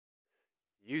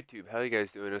YouTube, how you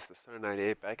guys doing? It's the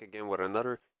Star98 back again with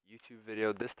another YouTube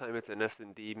video. This time it's an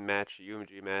S&D match,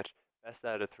 UMG match. Best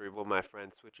out of three with my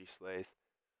friend Switchy Slays.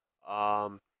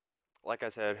 Um, like I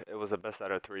said, it was a best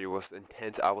out of three. It was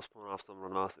intense. I was pulling off some of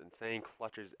the most insane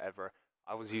clutches ever.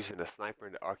 I was using a sniper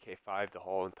in the RK5 the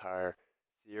whole entire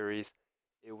series.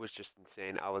 It was just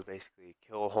insane. I was basically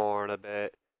kill horn a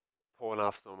bit, pulling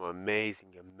off some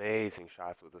amazing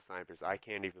shots with the snipers. I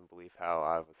can't even believe how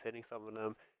I was hitting some of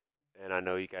them. And I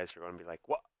know you guys are gonna be like,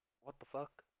 "What? What the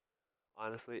fuck?"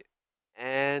 Honestly,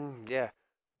 and yeah,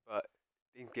 but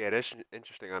things get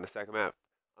interesting on the second map.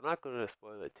 I'm not gonna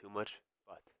spoil it too much,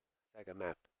 but second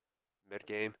map, mid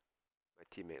game, my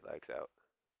teammate lags out.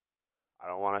 I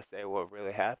don't want to say what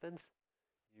really happens.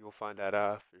 You'll find that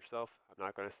out for yourself. I'm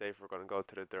not gonna say if we're gonna go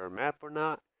to the third map or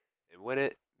not and win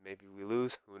it. Maybe we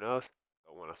lose. Who knows?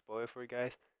 Don't want to spoil it for you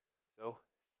guys. So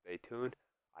stay tuned.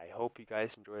 I hope you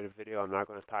guys enjoyed the video. I'm not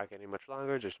going to talk any much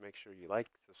longer. Just make sure you like,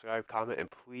 subscribe, comment, and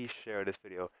please share this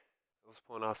video. I was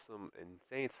pulling off some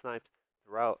insane snipes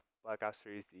throughout Black Ops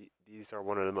 3. These are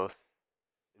one of the most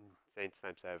insane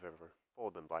snipes I've ever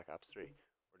pulled in Black Ops 3.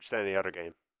 Or just any other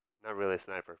game. Not really a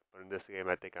sniper, but in this game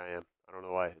I think I am. I don't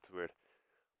know why. It's weird.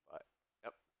 But,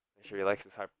 yep. Make sure you like,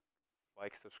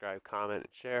 subscribe, comment,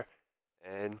 and share.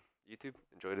 And YouTube,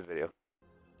 enjoy the video.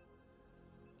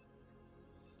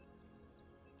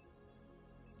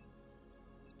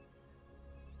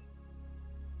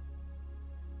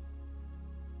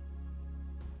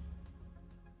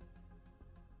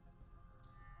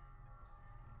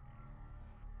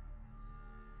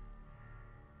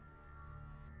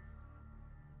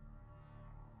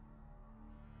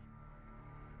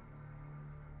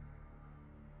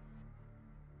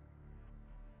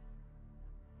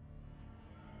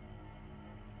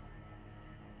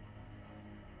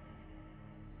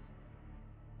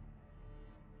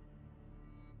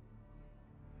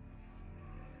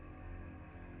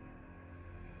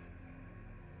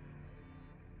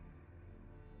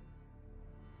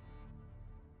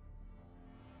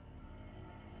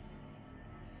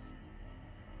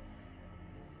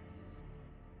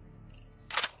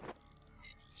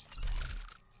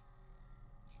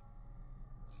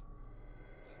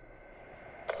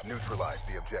 Neutralize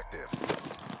the objectives.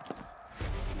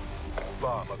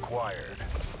 Bomb acquired.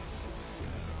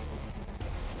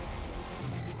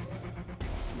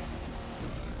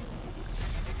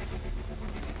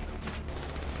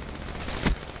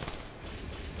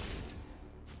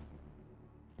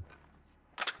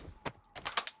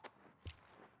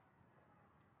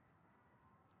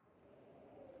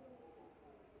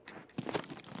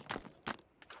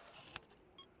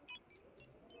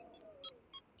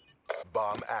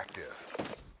 Bomb active.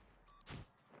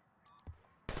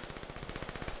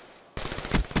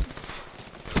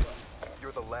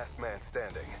 You're the last man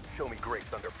standing. Show me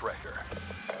grace under pressure.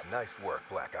 Nice work,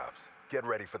 Black Ops. Get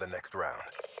ready for the next round.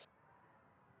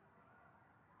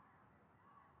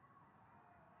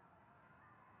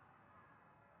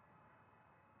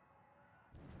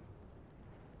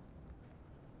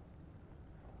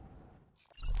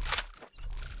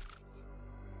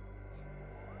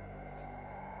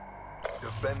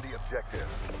 Defend the objective.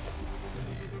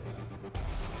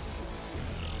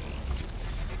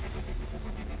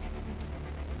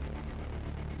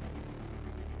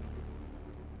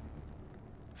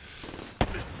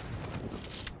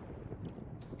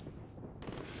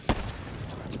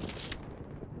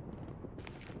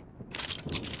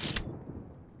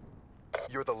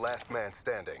 You're the last man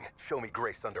standing. Show me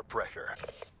grace under pressure.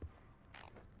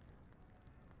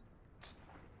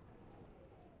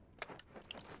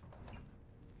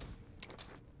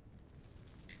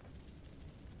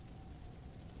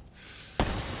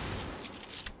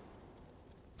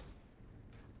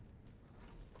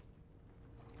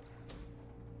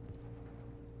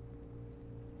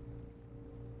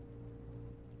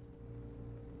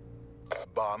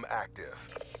 Bomb active.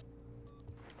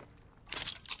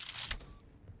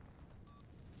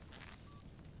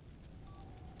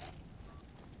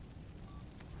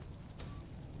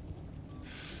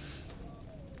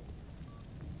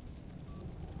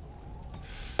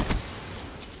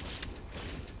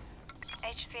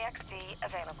 HCXD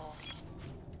available.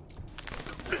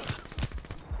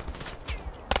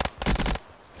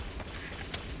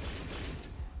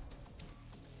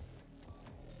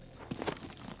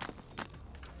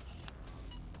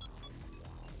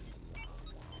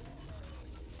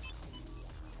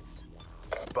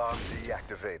 Bomb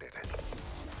deactivated.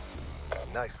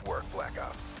 Nice work, Black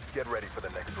Ops. Get ready for the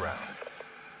next round.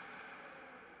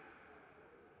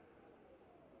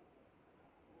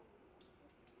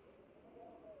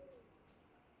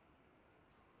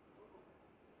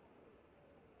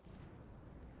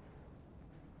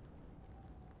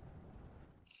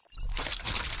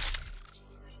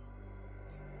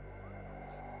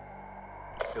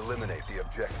 Eliminate the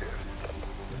objectives.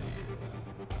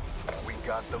 We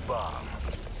got the bomb.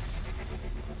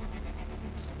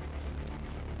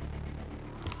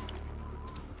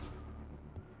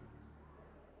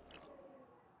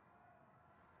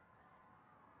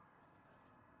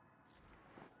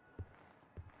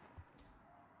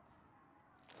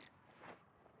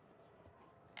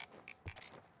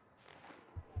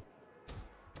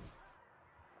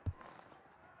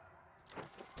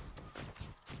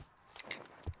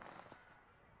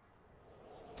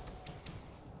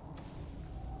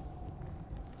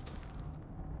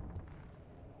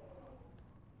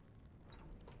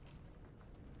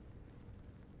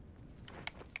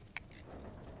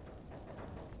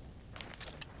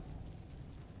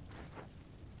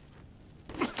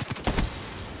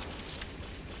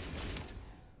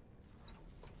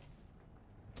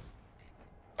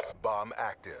 Bomb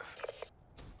active.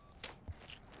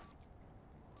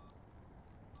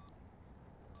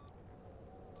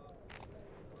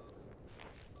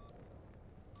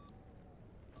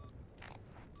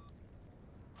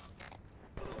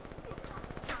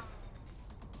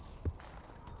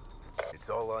 It's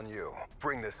all on you.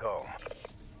 Bring this home.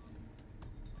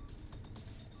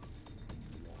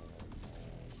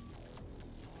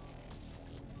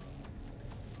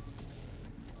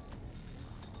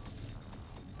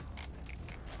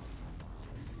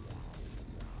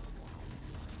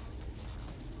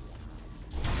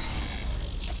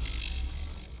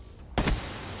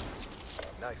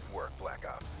 Nice work, Black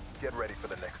Ops. Get ready for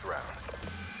the next round.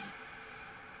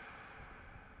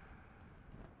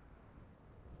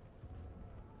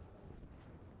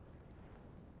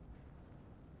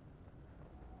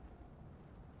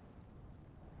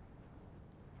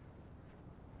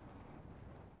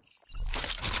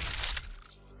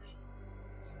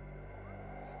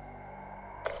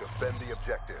 Defend the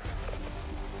objectives.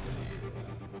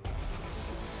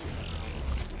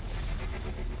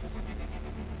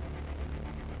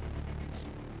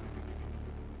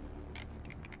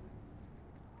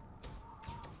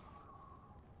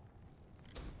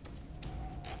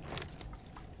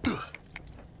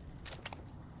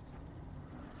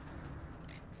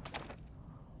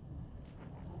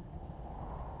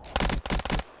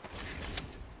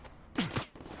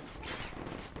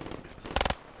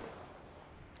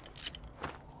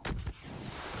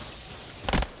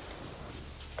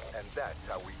 And that's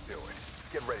how we do it.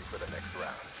 Get ready for the next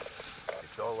round.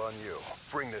 It's all on you.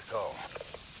 Bring this home.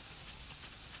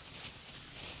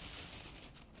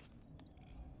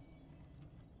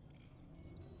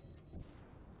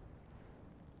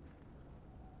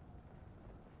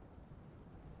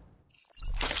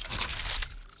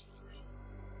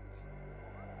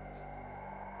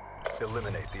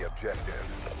 Eliminate the objective.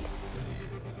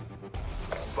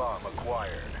 Bomb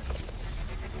acquired.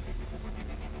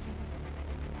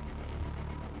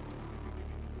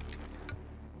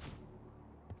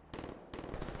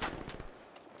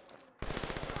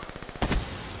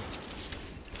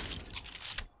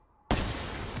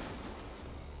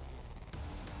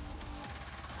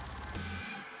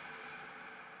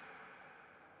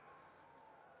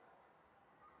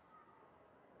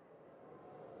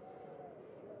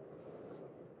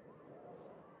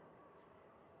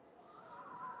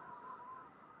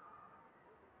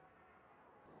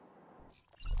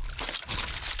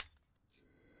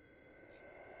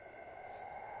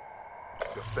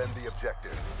 Defend the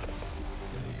objectives.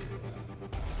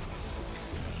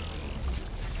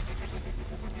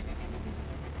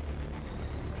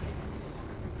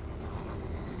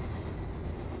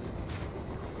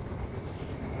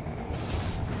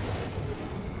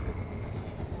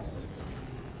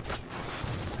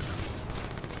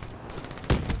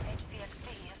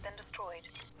 HCXD has been destroyed.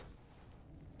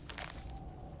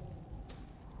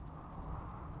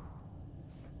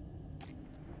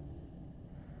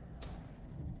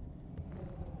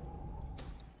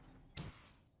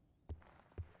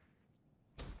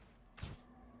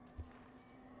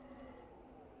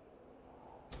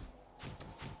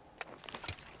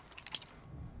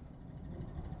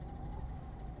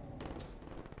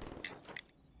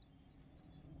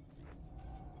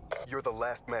 You're the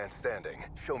last man standing.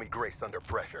 Show me grace under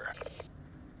pressure.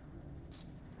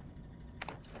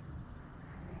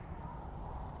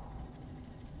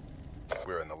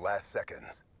 We're in the last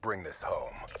seconds. Bring this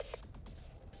home.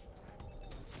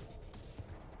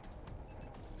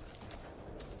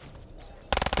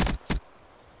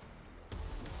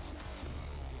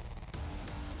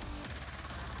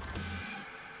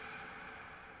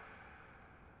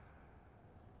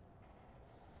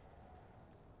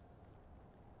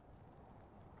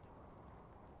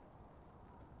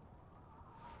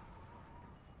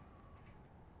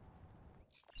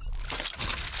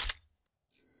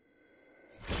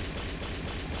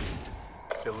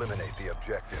 Eliminate the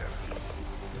objective.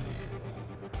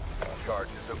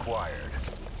 Charges acquired.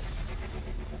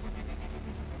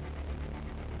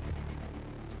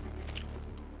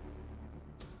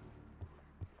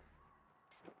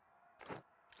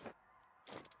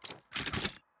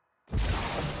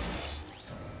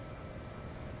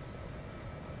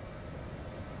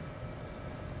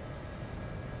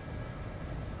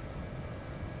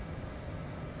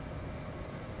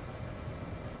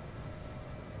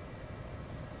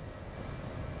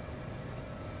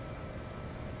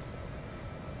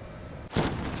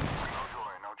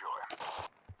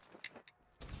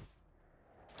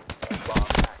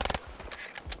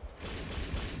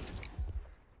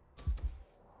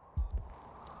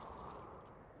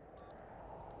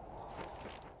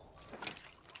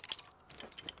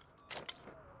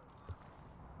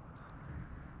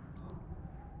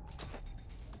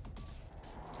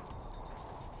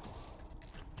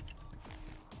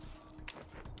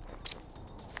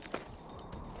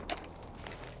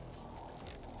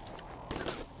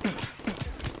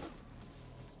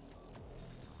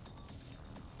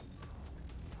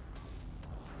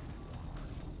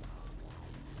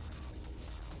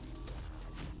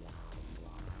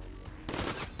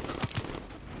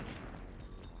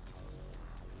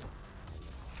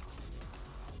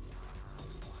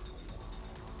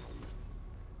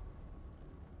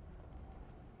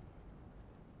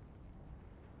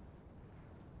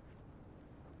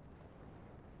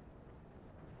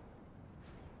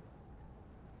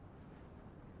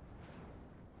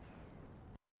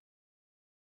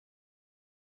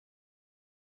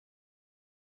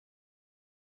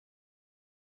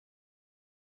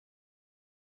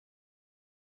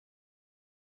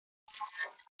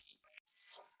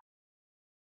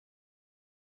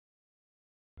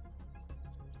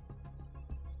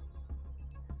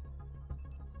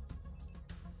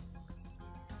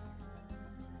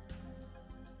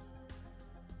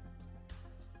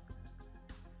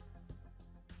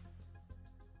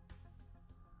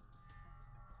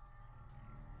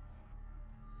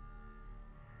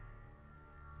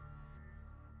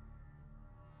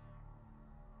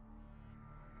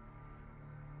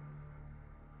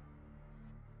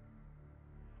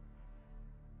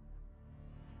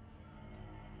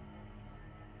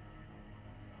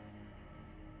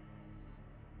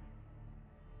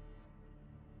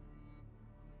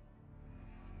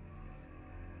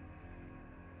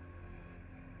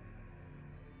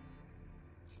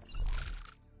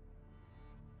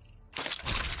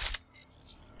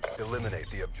 Eliminate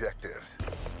the objectives.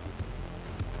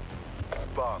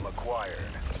 Bomb acquired.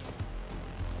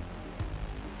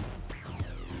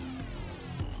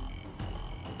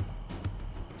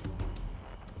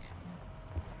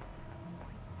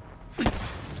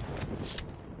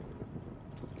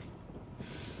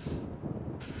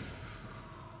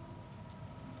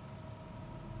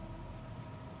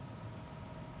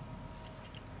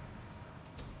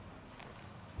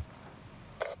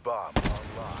 Bomb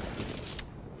online.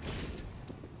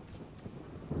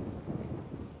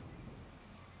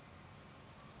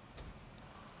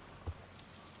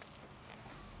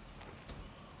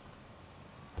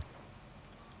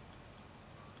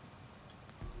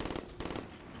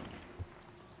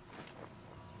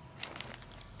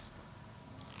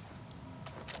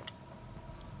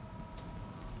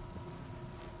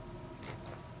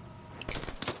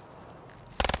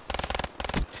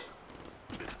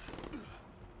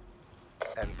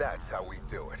 And that's how we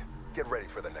do it. Get ready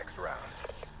for the next round.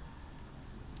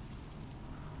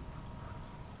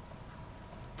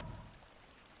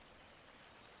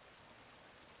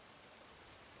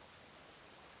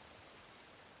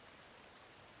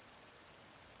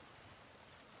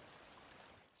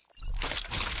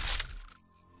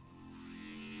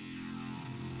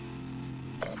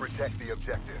 Protect the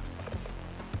objectives.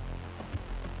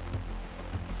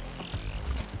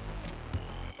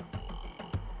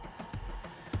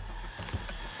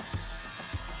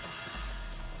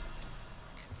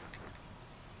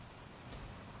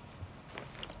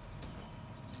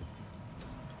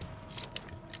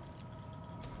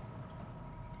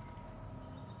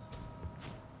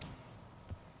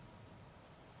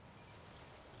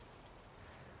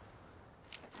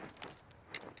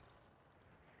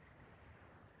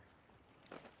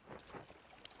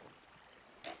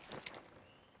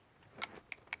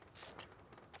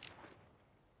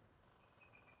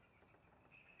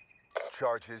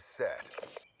 Charges set.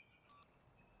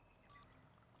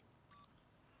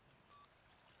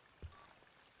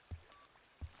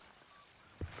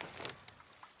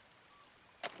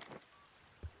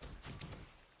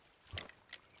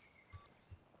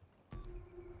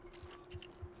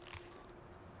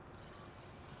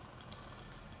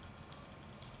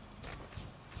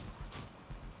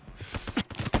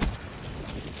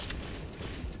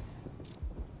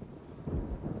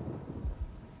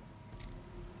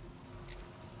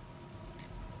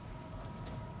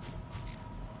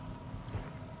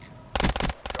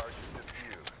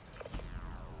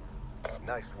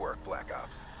 Nice work, Black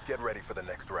Ops. Get ready for the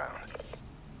next round.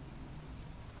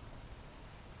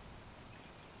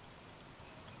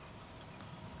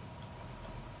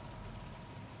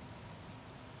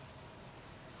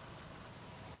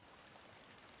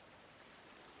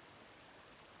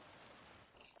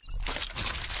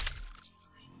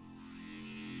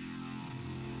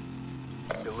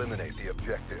 Eliminate the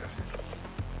objectives.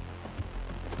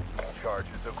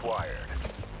 Charges acquired.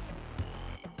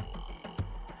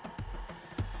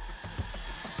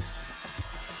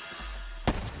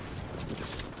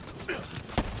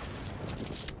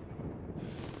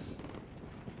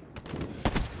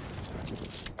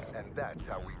 And that's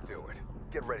how we do it.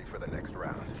 Get ready for the next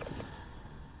round.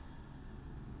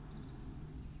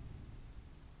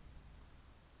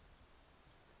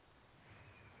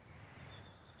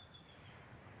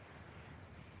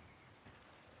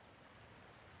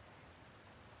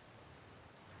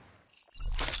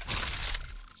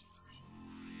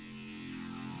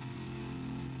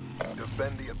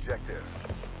 Defend the objective.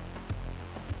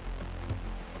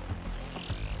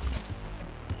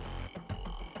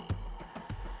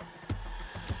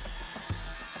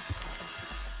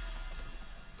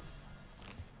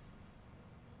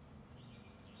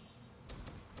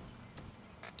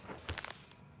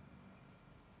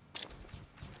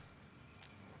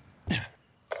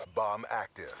 Bomb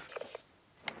active.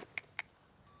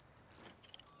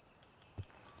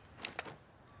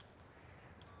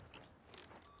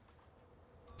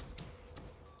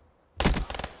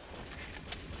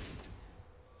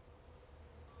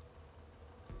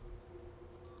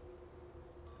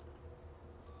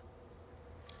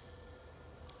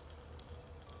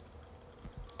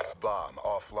 Bomb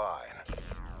offline.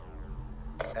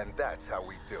 And that's how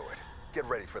we do it. Get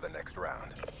ready for the next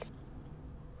round.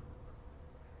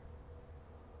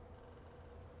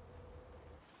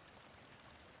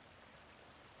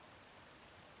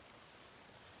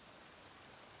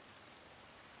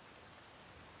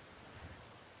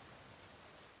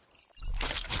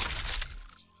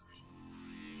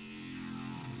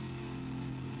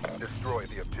 Destroy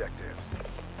the objectives.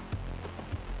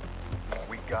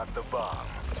 We got the bomb.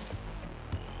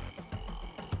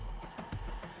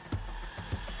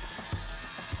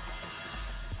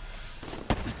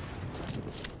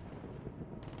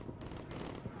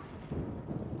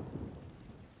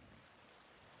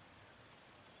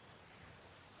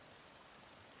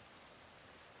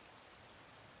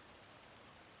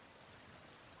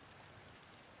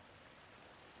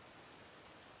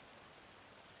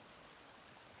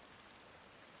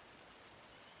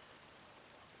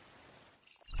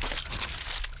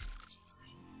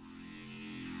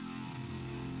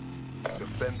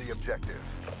 Defend the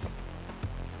objectives.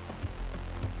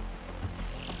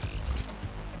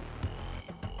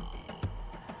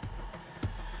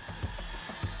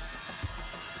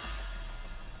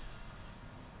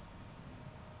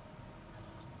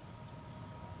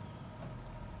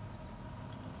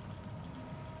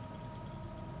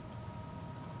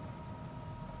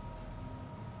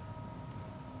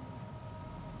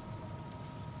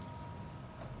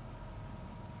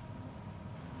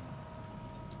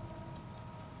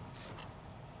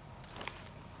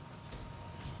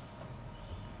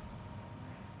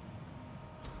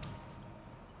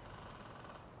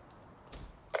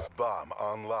 Bomb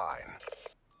online.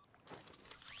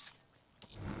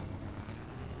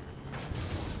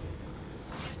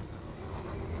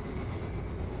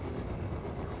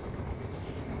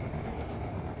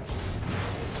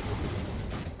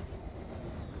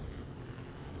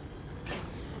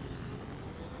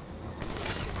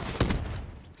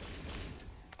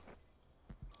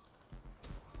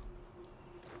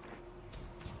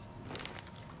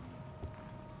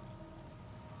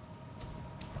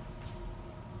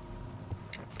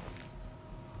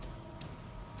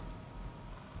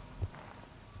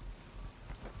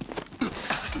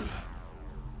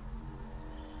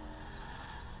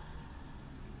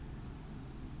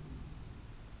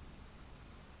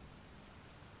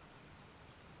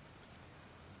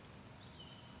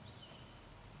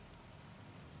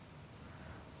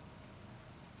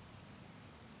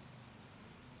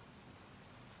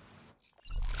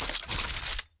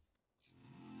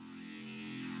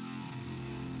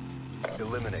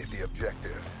 Eliminate the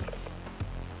objectives.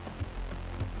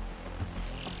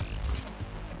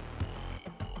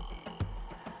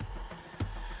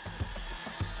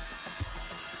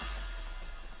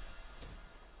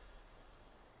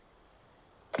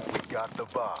 We got the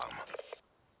bomb.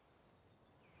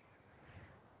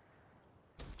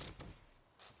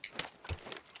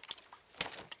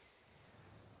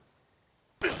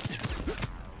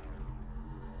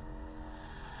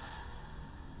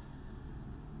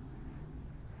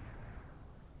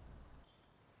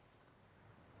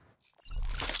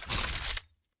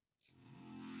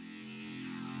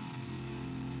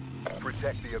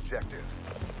 Protect the objectives.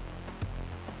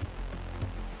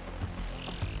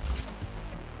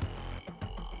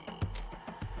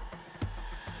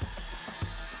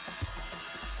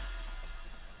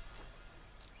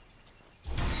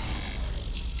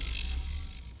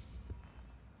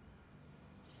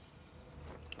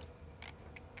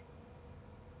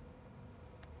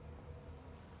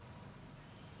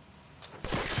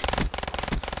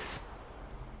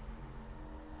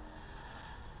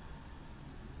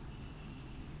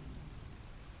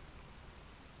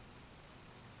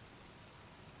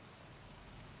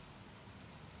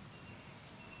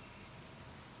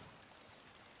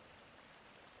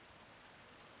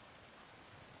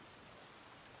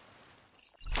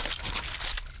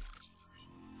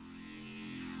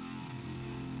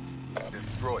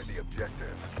 Destroy the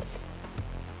objective.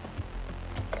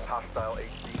 Hostile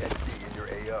HCXD in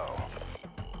your AO.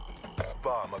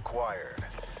 Bomb acquired.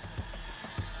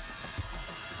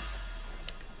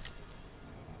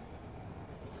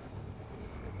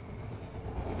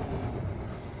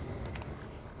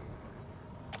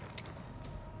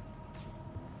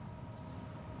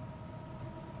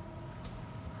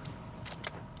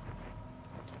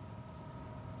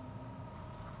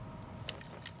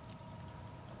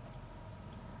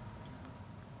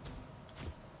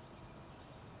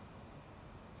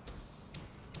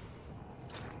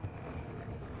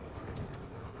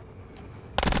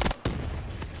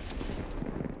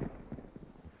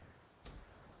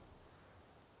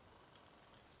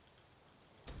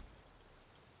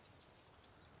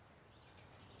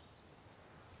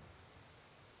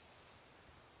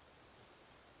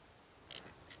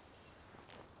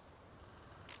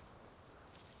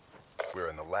 We're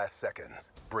in the last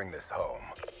seconds. Bring this home.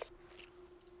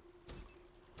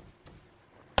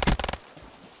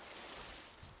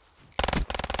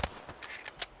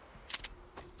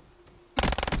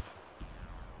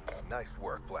 Nice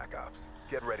work, Black Ops.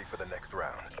 Get ready for the next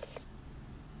round.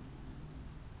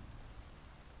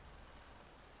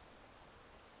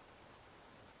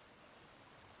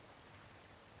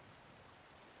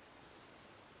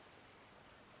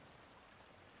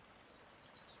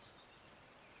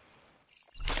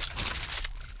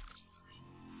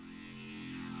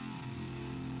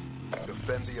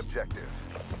 Defend the objectives.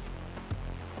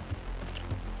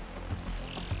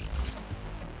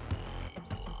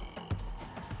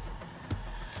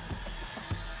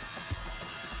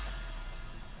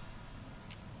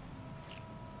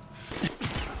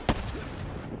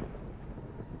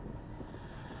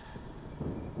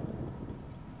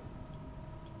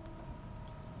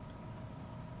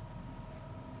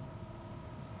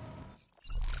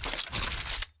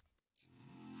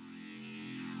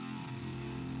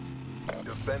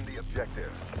 Defend the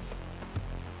objective.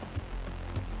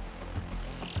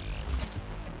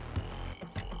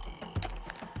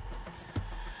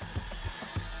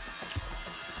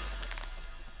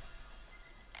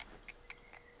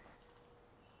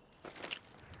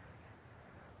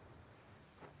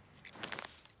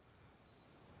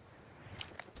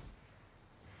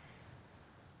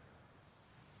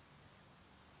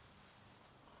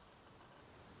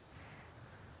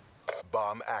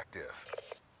 Bomb active.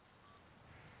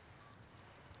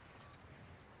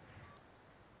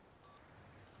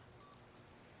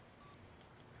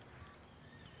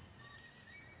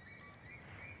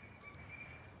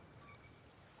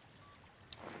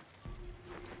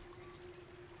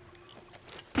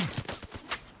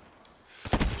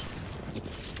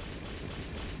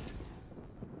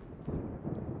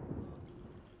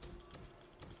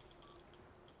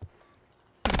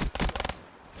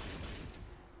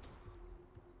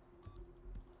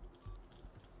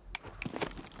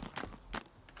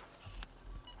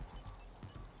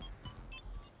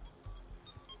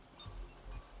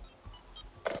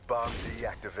 Bomb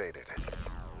deactivated.